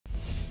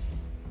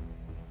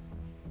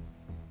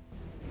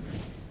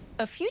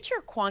A future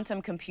quantum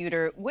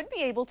computer would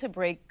be able to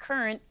break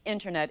current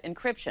internet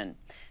encryption.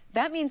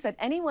 That means that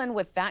anyone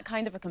with that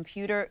kind of a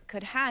computer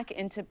could hack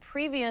into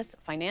previous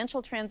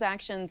financial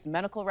transactions,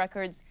 medical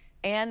records,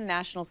 and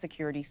national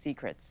security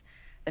secrets.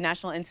 The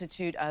National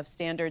Institute of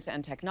Standards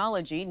and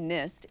Technology,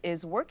 NIST,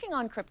 is working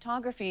on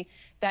cryptography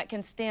that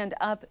can stand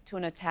up to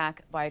an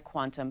attack by a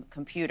quantum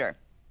computer.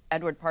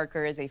 Edward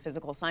Parker is a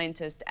physical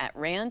scientist at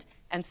RAND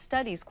and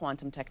studies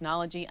quantum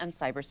technology and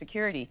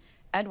cybersecurity.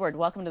 Edward,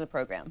 welcome to the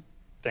program.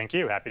 Thank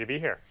you. Happy to be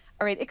here.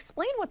 All right,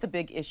 explain what the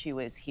big issue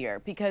is here,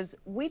 because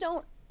we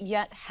don't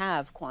yet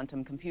have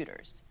quantum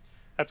computers.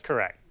 That's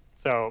correct.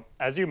 So,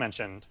 as you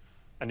mentioned,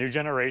 a new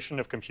generation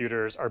of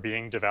computers are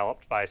being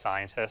developed by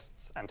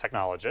scientists and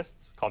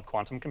technologists called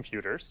quantum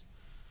computers.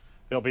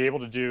 They'll be able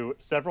to do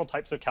several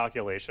types of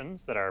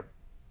calculations that are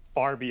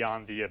far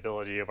beyond the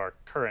ability of our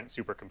current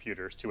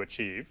supercomputers to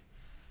achieve,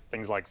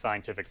 things like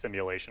scientific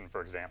simulation,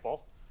 for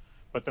example.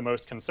 But the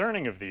most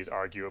concerning of these,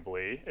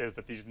 arguably, is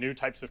that these new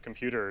types of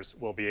computers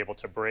will be able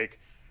to break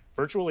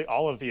virtually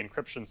all of the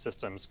encryption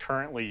systems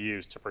currently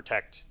used to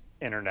protect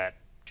internet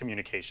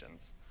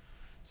communications.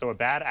 So a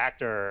bad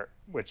actor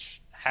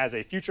which has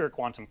a future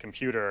quantum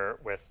computer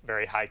with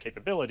very high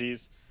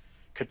capabilities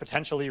could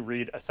potentially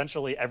read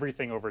essentially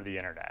everything over the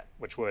internet,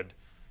 which would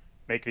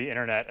make the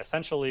internet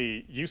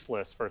essentially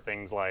useless for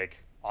things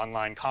like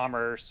online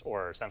commerce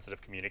or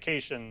sensitive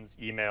communications,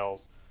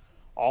 emails.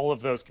 All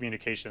of those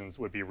communications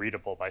would be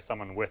readable by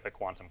someone with a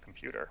quantum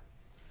computer.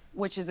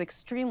 Which is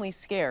extremely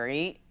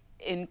scary,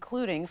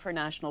 including for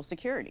national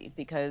security,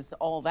 because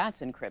all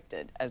that's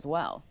encrypted as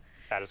well.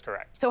 That is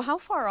correct. So how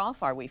far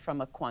off are we from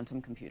a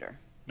quantum computer?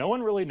 No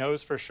one really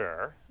knows for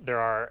sure.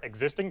 There are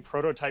existing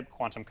prototype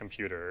quantum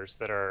computers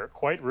that are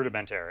quite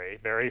rudimentary,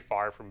 very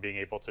far from being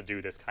able to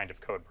do this kind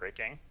of code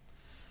breaking.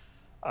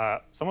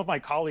 Some of my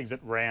colleagues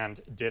at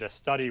RAND did a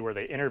study where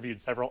they interviewed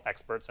several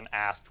experts and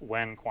asked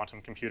when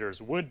quantum computers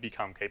would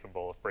become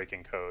capable of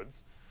breaking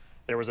codes.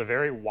 There was a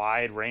very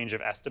wide range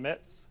of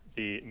estimates.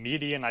 The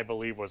median, I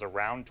believe, was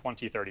around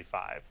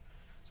 2035.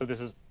 So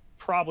this is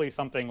probably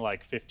something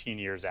like 15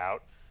 years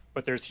out,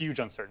 but there's huge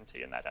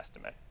uncertainty in that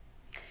estimate.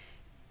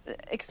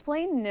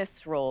 Explain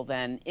NIST's role,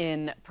 then,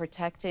 in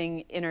protecting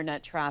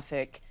internet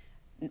traffic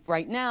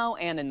right now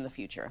and in the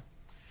future.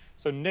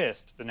 So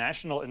NIST, the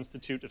National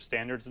Institute of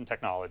Standards and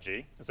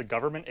Technology, is a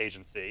government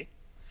agency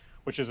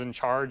which is in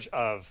charge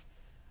of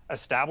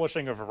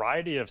establishing a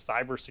variety of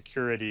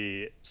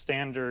cybersecurity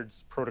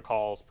standards,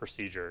 protocols,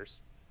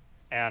 procedures.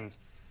 And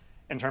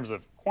in terms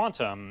of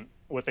quantum,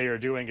 what they are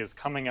doing is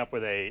coming up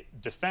with a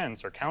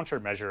defense or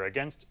countermeasure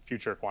against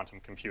future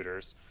quantum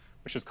computers,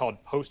 which is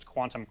called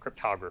post-quantum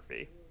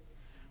cryptography,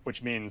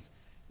 which means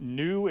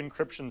new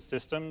encryption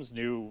systems,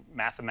 new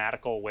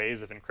mathematical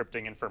ways of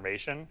encrypting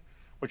information,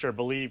 which are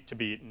believed to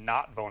be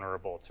not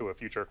vulnerable to a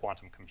future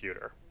quantum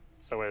computer.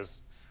 So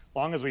as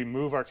long as we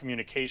move our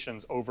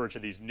communications over to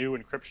these new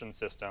encryption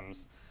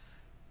systems,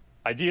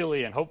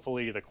 ideally and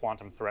hopefully the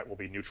quantum threat will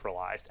be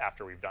neutralized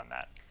after we've done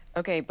that.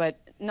 Okay, but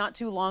not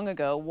too long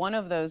ago, one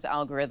of those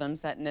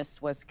algorithms that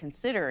NIST was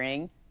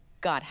considering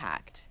got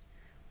hacked.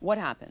 What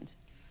happened?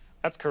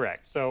 That's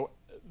correct. So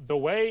the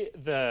way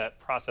the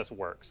process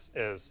works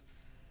is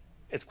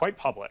it's quite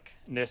public.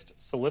 NIST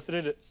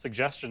solicited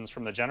suggestions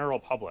from the general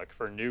public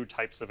for new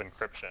types of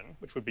encryption,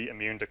 which would be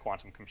immune to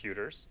quantum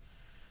computers.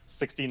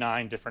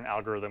 69 different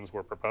algorithms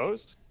were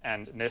proposed,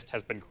 and NIST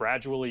has been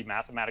gradually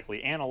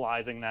mathematically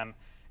analyzing them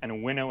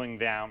and winnowing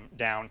them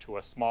down to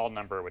a small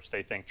number which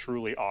they think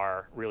truly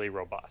are really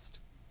robust.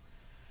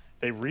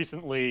 They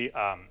recently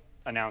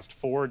announced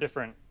 4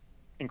 different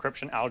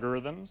encryption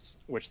algorithms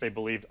which they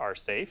believed are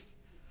safe.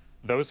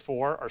 Those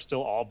 4 are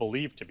still all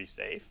believed to be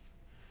safe.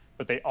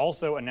 But they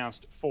also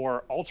announced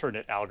 4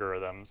 alternate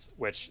algorithms,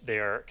 which they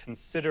are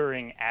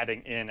considering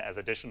adding in as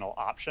additional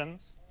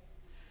options.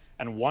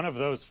 And one of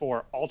those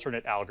 4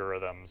 alternate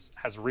algorithms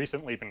has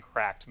recently been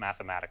cracked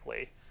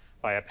mathematically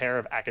by a pair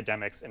of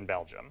academics in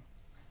Belgium.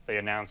 They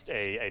announced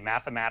a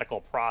mathematical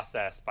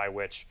process by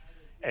which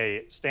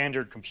a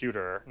standard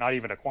computer, not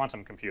even a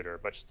quantum computer,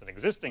 but just an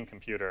existing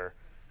computer,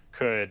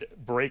 could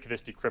break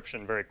this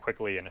decryption very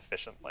quickly and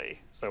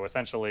efficiently. So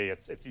essentially,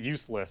 it's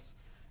useless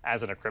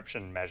as an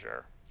encryption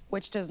measure.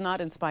 Which does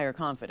not inspire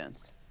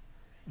confidence.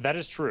 That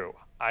is true.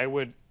 I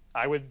would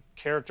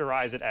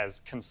characterize it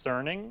as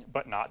concerning,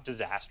 but not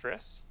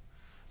disastrous.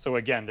 So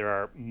again, there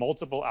are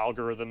multiple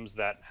algorithms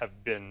that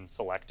have been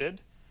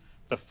selected.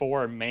 The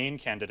 4 main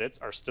candidates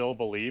are still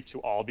believed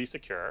to all be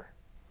secure.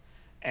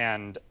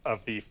 And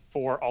of the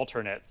 4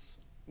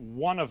 alternates,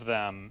 one of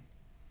them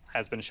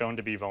has been shown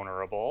to be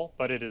vulnerable,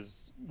 but it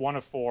is one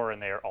of 4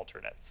 and they are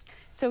alternates.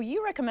 So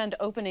you recommend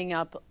opening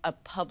up a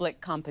public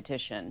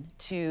competition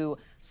to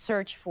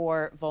search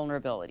for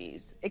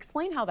vulnerabilities.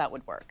 Explain how that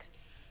would work.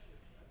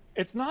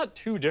 It's not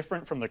too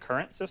different from the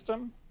current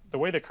system. The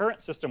way the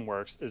current system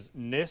works is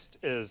NIST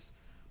is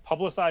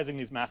publicizing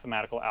these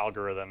mathematical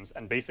algorithms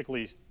and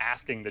basically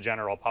asking the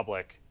general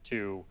public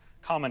to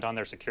comment on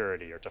their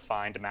security or to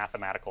find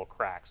mathematical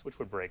cracks which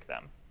would break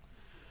them.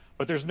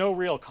 But there's no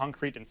real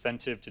concrete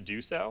incentive to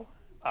do so.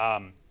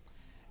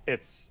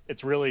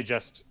 it's really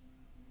just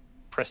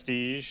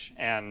prestige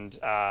and,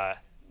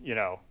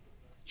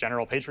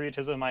 general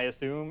patriotism, I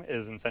assume,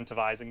 is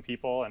incentivizing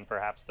people, and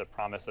perhaps the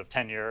promise of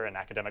tenure and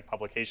academic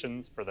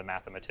publications for the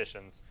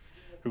mathematicians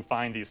who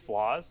find these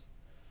flaws.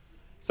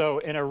 So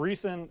in a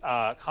recent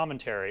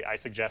commentary, I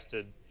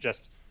suggested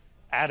just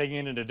adding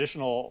in an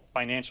additional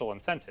financial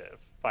incentive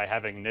by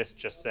having NIST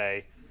just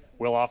say,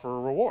 we'll offer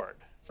a reward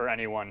for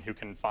anyone who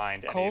can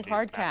find any of these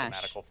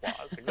mathematical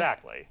flaws.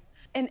 Exactly.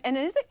 And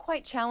is it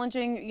quite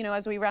challenging,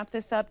 as we wrap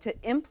this up, to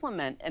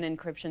implement an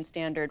encryption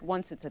standard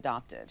once it's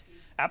adopted?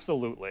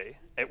 Absolutely.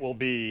 It will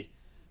be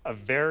a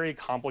very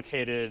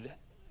complicated,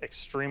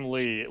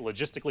 extremely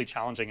logistically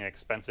challenging and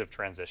expensive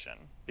transition,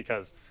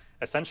 because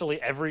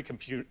essentially every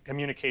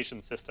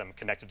communication system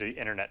connected to the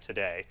internet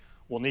today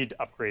will need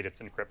to upgrade its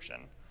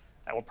encryption.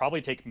 That will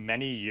probably take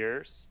many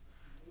years.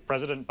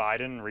 President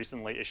Biden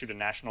recently issued a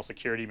national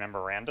security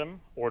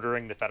memorandum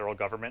ordering the federal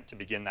government to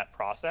begin that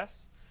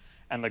process.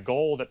 And the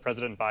goal that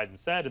President Biden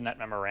said in that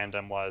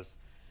memorandum was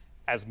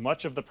as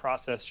much of the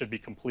process should be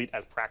complete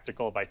as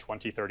practical by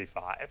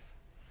 2035.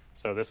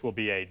 So this will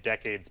be a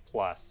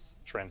decades-plus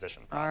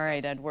transition process. All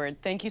right,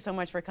 Edward. Thank you so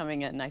much for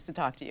coming in. Nice to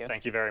talk to you.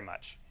 Thank you very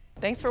much.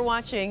 Thanks for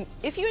watching.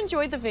 If you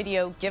enjoyed the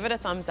video, give it a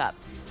thumbs up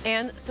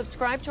and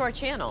subscribe to our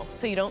channel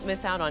so you don't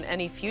miss out on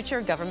any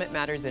future Government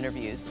Matters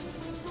interviews.